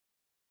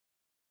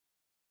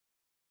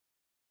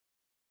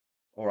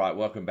All right,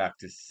 welcome back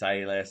to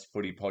Say Less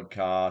Footy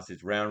Podcast.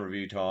 It's round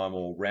review time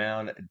or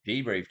round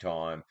debrief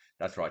time.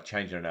 That's right,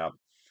 changing it up.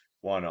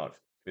 Why not?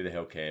 Who the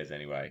hell cares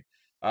anyway?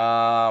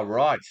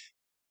 Right.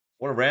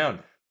 What a round.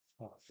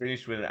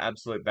 Finished with an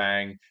absolute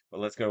bang, but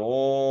let's go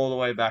all the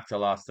way back to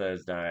last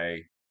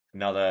Thursday.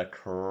 Another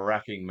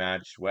cracking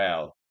match.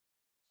 Well,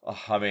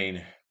 I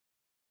mean,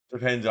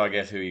 depends, I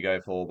guess, who you go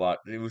for, but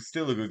it was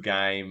still a good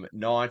game.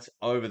 Knights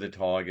over the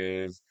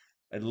Tigers.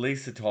 At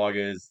least the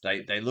Tigers,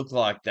 they look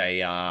like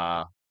they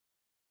are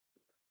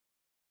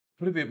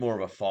put a bit more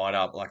of a fight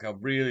up. Like I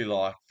really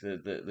liked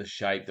the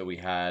shape that we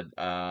had.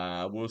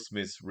 Will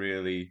Smith's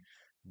really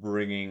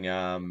bringing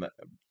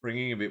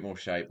bringing a bit more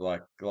shape.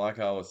 Like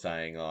I was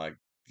saying, like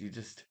you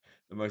just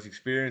the most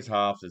experienced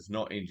half that's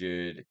not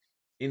injured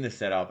in the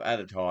setup at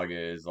the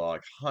Tigers.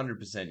 Like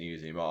 100%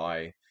 use him.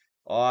 I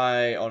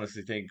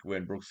honestly think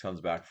when Brooks comes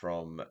back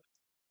from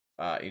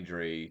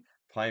injury,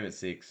 play him at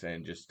six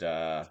and just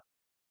try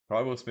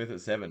Will Smith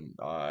at seven.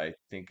 I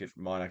think it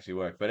might actually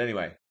work. But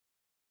anyway.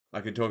 I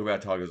could talk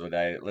about Tigers all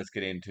day. Let's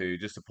get into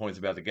just the points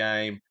about the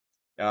game.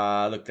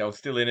 Look, they were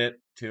still in it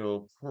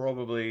till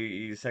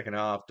probably the second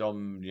half.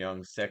 Dom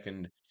Young's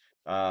second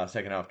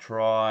half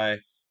try,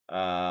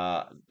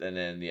 and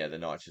then the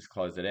Knights just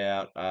closed it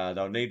out.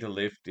 They'll need to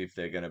lift if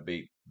they're going to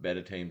beat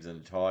better teams than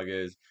the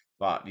Tigers.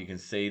 But you can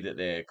see that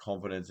their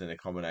confidence and their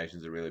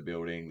combinations are really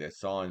building. Their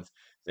spines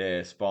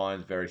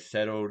very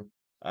settled.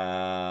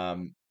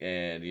 And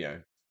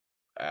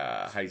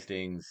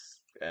Hastings,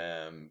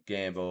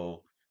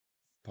 Gamble.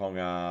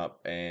 Ponga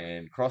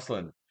and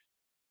Crossland.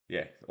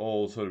 Yeah,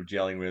 all sort of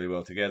gelling really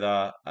well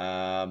together.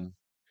 For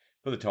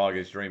the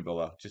Tigers, Dream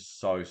Buller, just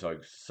so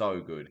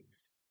good.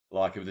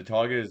 Like if the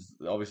Tigers,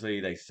 obviously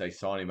they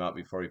sign him up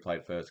before he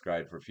played first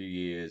grade for a few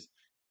years.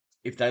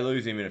 If they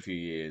lose him in a few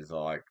years,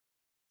 like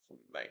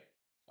mate,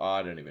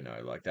 I don't even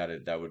know. Like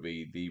that would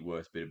be the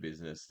worst bit of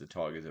business the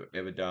Tigers have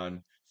ever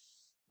done.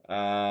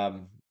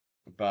 Um,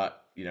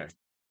 but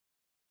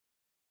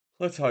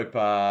let's hope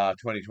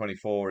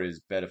 2024 is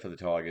better for the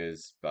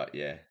Tigers. But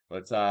yeah,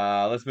 let's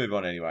move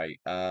on anyway.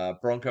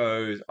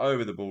 Broncos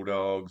over the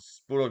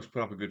Bulldogs. Bulldogs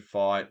put up a good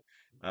fight.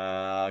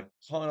 Kind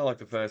of like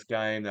the first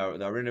game. They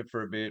were in it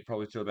for a bit,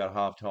 probably till about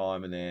half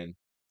time, and then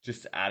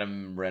just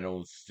Adam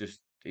Reynolds, just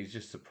he's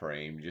just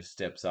supreme. Just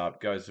steps up,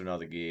 goes to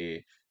another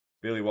gear.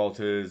 Billy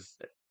Walters,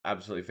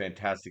 absolutely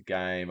fantastic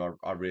game.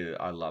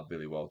 I love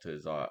Billy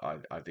Walters. I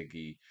think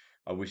he.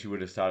 I wish he would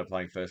have started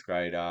playing first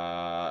grade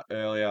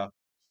earlier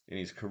in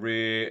his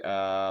career.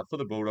 For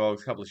the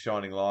Bulldogs, a couple of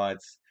shining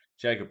lights.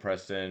 Jacob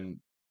Preston,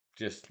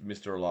 just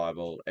Mr.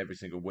 Reliable every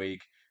single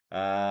week.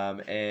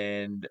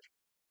 And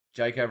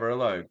Jake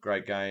Averillo,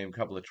 great game,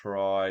 couple of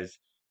tries.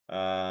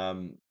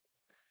 Um,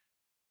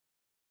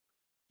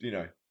 you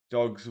know,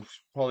 Dogs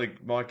probably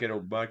might get a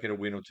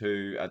win or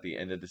two at the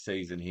end of the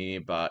season here,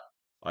 but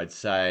I'd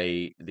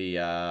say the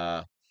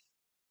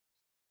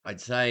I'd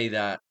say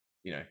that,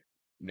 you know,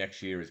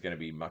 next year is going to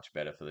be much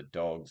better for the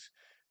Dogs.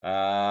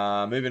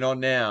 Moving on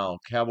now,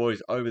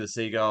 Cowboys over the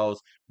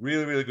Seagulls.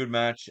 Really, really good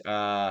match.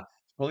 It's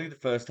probably the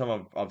first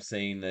time I've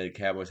seen the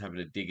Cowboys having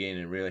to dig in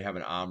and really have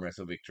an arm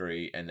wrestle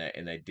victory, and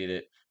they did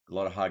it. A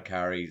lot of hard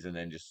carries, and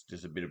then just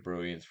a bit of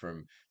brilliance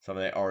from some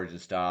of their Origin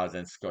stars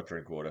and Scott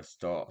Drinkwater.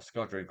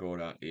 Scott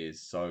Drinkwater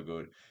is so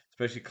good,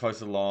 especially close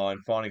to the line,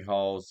 finding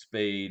holes,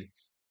 speed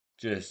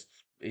just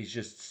he's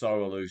just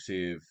so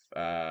elusive.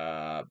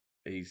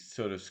 He's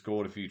sort of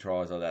scored a few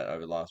tries like that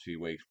over the last few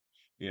weeks.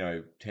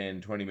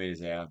 10, 20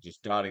 meters out,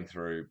 just darting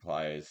through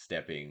players,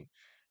 stepping.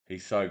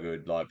 He's so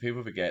good. Like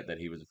people forget that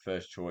he was a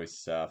first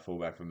choice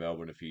fullback for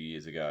Melbourne a few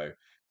years ago.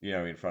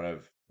 In front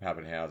of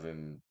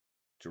Pappenhausen,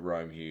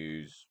 Jerome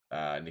Hughes,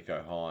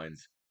 Nico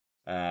Hines.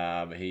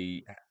 I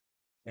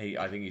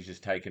think he's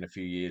just taken a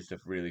few years to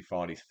really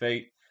find his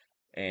feet.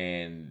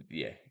 And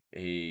yeah,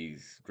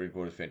 he's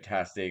Drinkwater's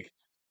fantastic.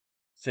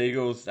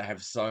 Seagulls, they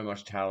have so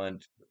much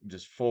talent,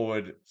 just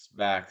forward,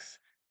 backs,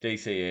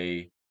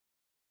 DCE.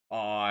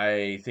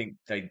 I think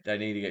they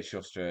need to get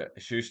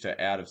Schuster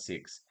out of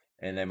six,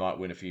 and they might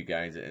win a few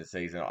games in the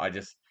season.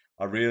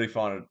 I really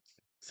find it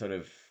sort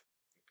of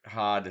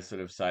hard to sort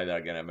of say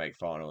they're going to make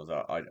finals.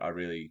 I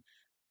really,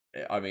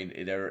 I mean,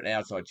 they're an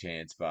outside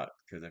chance, but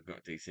because they've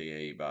got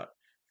DCE, but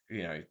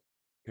you know,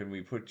 can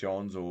we put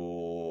Johns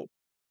or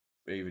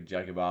even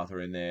Jacob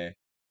Arthur in there?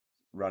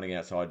 Running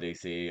outside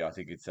DC. I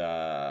think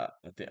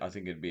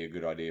it'd be a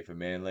good idea for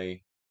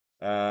Manly.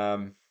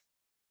 Um,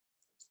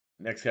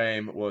 Next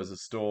game was a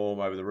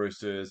Storm over the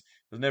Roosters. It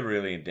was never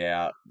really in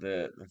doubt.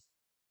 The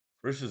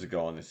Roosters are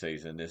gone this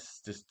season. There's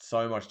just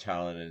so much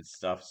talent and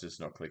stuff's just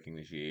not clicking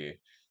this year.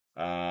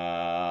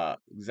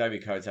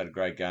 Xavier Coates had a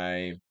great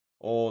game.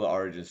 All the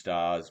Origin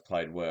stars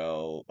played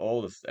well.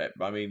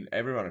 I mean,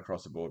 everyone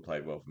across the board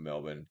played well for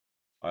Melbourne.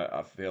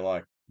 I feel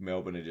like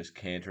Melbourne are just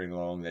cantering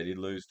along. They did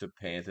lose to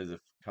Panthers a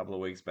couple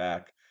of weeks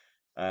back.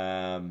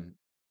 Um,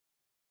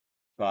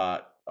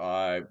 but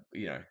I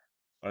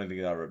don't think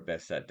they were at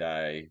best that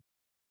day.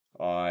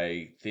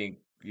 I think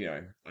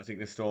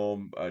the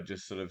Storm are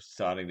just sort of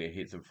starting to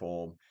hit some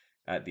form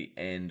at the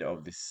end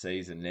of this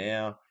season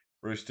now.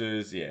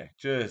 Roosters, yeah.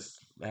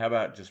 Just how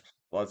about just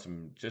like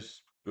some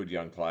just good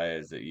young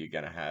players that you're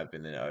going to have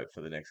in the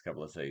for the next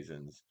couple of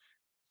seasons.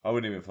 I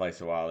wouldn't even play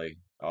Sawali.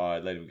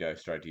 I'd let him go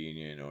straight to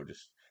Union or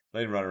just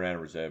let him run around a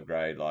reserve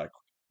grade. Like,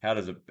 how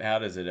does it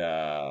benefit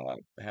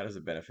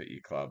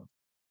your club?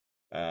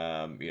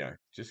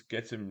 Just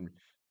get some,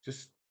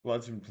 just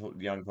let some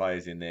young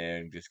players in there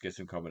and just get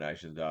some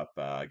combinations up.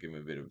 Give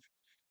him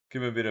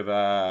a bit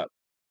of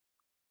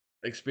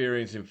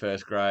experience in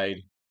first grade.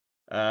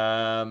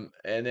 And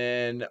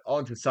then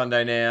on to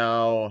Sunday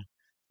now.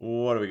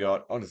 What do we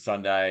got? On to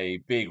Sunday.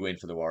 Big win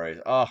for the Warriors.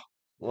 Oh,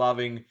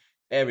 loving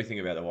everything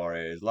about the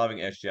Warriors. Loving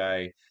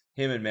SJ.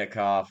 Him and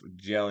Metcalf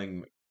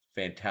gelling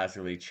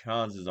fantastically.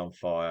 Chance is on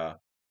fire.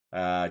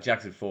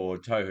 Jackson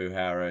Ford, Tohu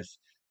Harris,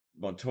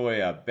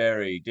 Montoya,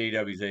 Berry,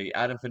 DWZ,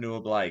 Adam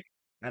Fanua Blake.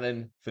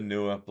 Adam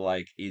Fanua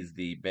Blake is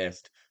the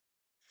best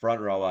front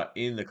rower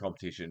in the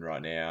competition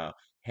right now,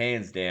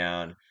 hands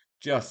down.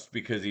 Just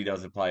because he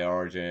doesn't play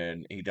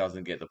Origin, he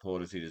doesn't get the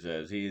plaudits he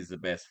deserves. He is the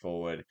best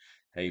forward.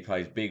 He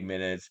plays big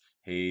minutes.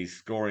 He's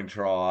scoring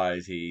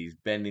tries. He's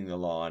bending the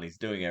line. He's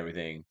doing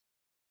everything.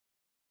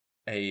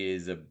 He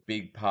is a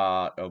big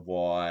part of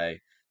why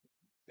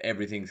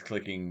everything's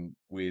clicking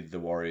with the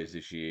Warriors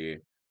this year.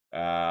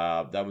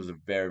 That was a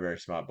very, very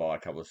smart buy a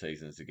couple of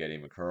seasons to get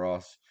him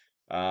across.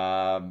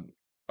 Um,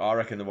 I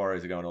reckon the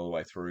Warriors are going all the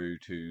way through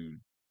to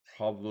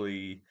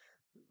probably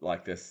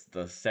like this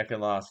the second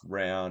last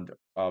round,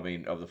 I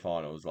mean, of the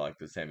finals, like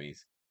the semis,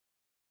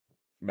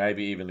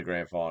 maybe even the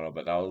grand final,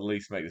 but they'll at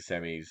least make the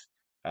semis.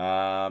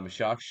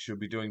 Sharks should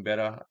be doing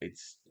better.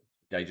 It's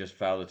they just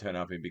fail to turn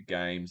up in big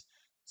games.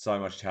 So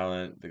much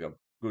talent. They got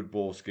good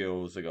ball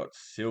skills. They got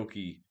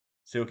silky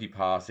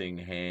passing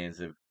hands.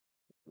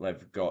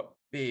 They've got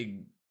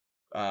big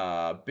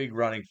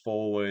running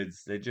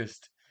forwards.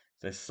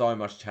 There's so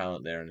much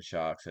talent there in the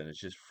Sharks, and it's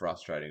just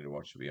frustrating to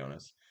watch, to be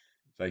honest.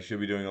 They should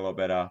be doing a lot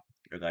better,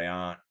 but they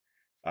aren't.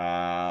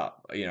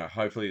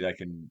 Hopefully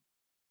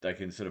they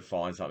can sort of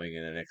find something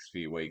in the next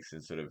few weeks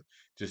and sort of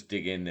just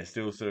dig in. They're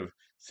still sort of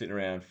sitting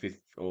around fifth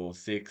or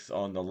sixth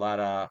on the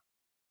ladder.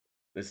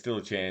 There's still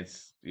a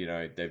chance.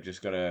 They've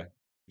just got to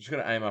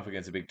aim up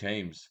against the big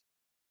teams.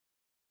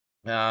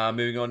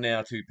 Moving on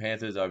now to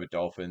Panthers over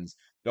Dolphins.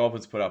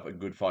 Dolphins put up a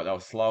good fight. They were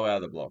slow out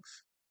of the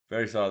blocks,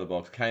 very slow out of the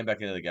blocks. Came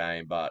back into the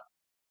game, but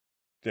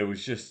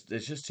there's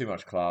just too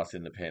much class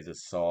in the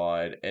Panthers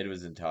side.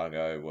 Edwards and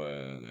Tango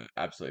were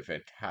absolutely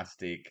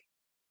fantastic.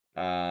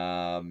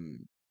 Um,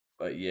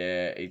 but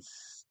yeah,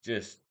 it's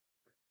just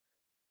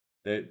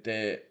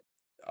they're.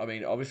 I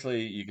mean,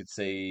 obviously, you could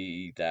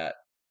see that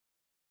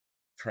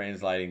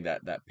translating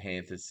that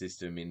Panthers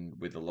system in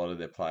with a lot of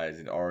their players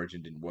in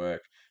Origin didn't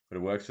work, but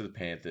it works for the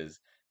Panthers.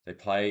 They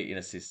play in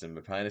a system.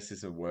 They play in a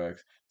system that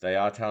works. They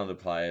are talented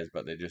players,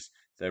 but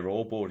they're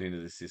all bought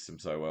into the system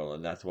so well,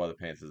 and that's why the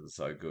Panthers are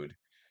so good.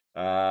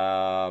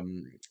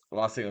 Um,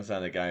 Last thing I'll say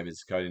in the game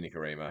is Cody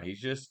Nicarima.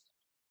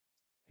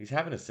 He's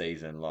having a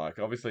season. Like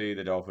obviously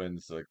the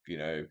Dolphins,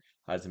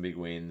 had some big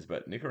wins,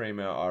 but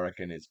Nicarima, I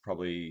reckon, is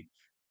probably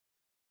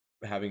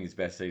having his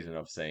best season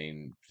I've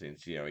seen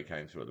since he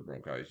came through the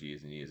Broncos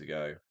years and years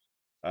ago.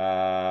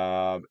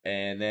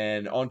 And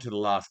then on to the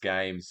last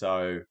game.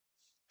 So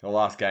the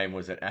last game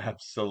was an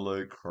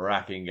absolute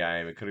cracking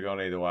game. It could have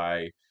gone either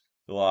way.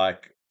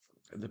 Like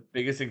the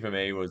biggest thing for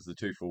me was the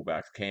two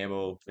fullbacks,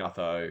 Campbell,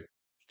 Gutho,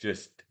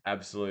 just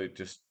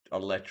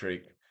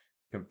electric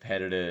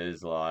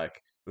competitors. Like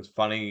it was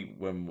funny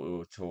when we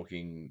were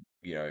talking,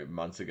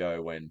 months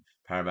ago when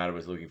Parramatta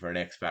was looking for an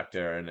X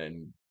factor, and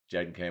then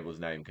Jaden Campbell's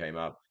name came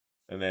up,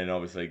 and then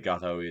obviously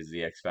Gutho is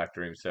the X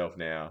factor himself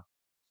now.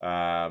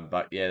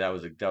 But yeah, that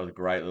was a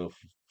great little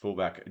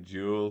fullback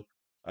duel.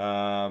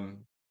 Um,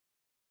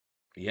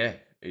 yeah,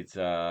 it's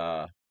you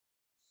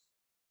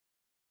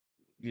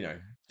know,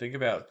 think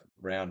about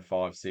round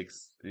five,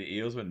 six. The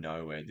Eels were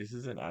nowhere. This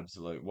is an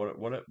absolute what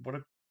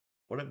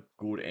a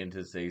good end to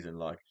the season.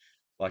 Like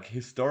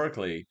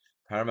historically,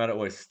 Parramatta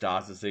always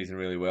starts the season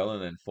really well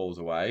and then falls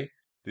away.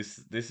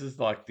 This is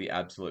like the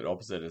absolute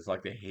opposite. It's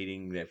like they're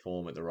hitting their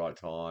form at the right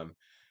time.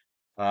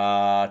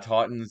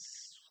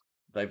 Titans,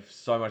 they've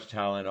so much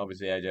talent.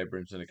 Obviously, AJ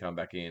Brimson to come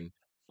back in,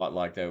 but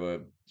like their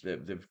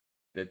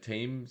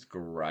team's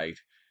great.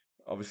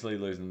 Obviously,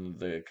 losing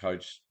the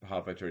coach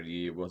halfway through the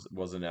year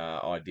wasn't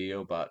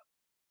ideal, but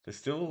there's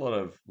still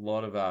a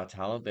lot of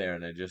talent there,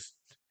 and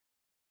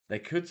they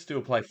could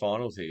still play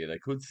finals here. They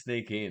could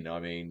sneak in. I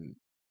mean,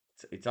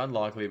 it's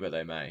unlikely, but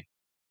they may.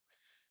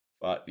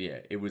 But yeah,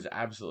 it was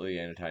absolutely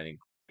entertaining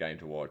game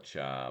to watch.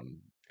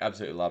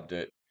 Absolutely loved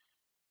it.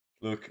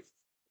 Look,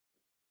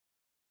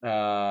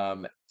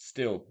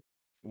 still,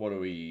 what are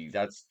we?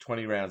 That's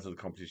 20 rounds of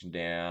the competition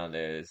down.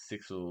 There's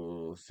six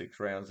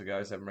rounds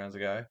ago, 7 rounds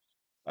ago.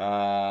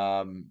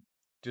 Um,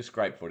 just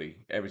great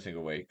footy every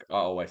single week. I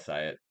always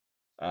say it.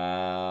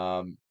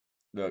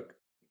 Look,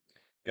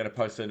 gonna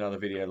post another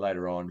video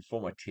later on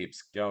for my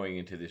tips going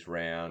into this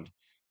round.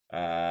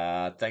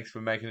 Thanks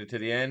for making it to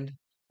the end.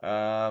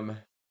 Um,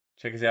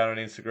 Check us out on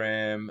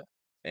Instagram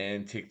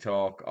and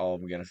TikTok.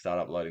 I'm gonna start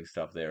uploading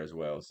stuff there as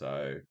well.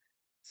 So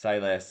say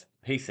less.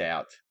 Peace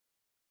out.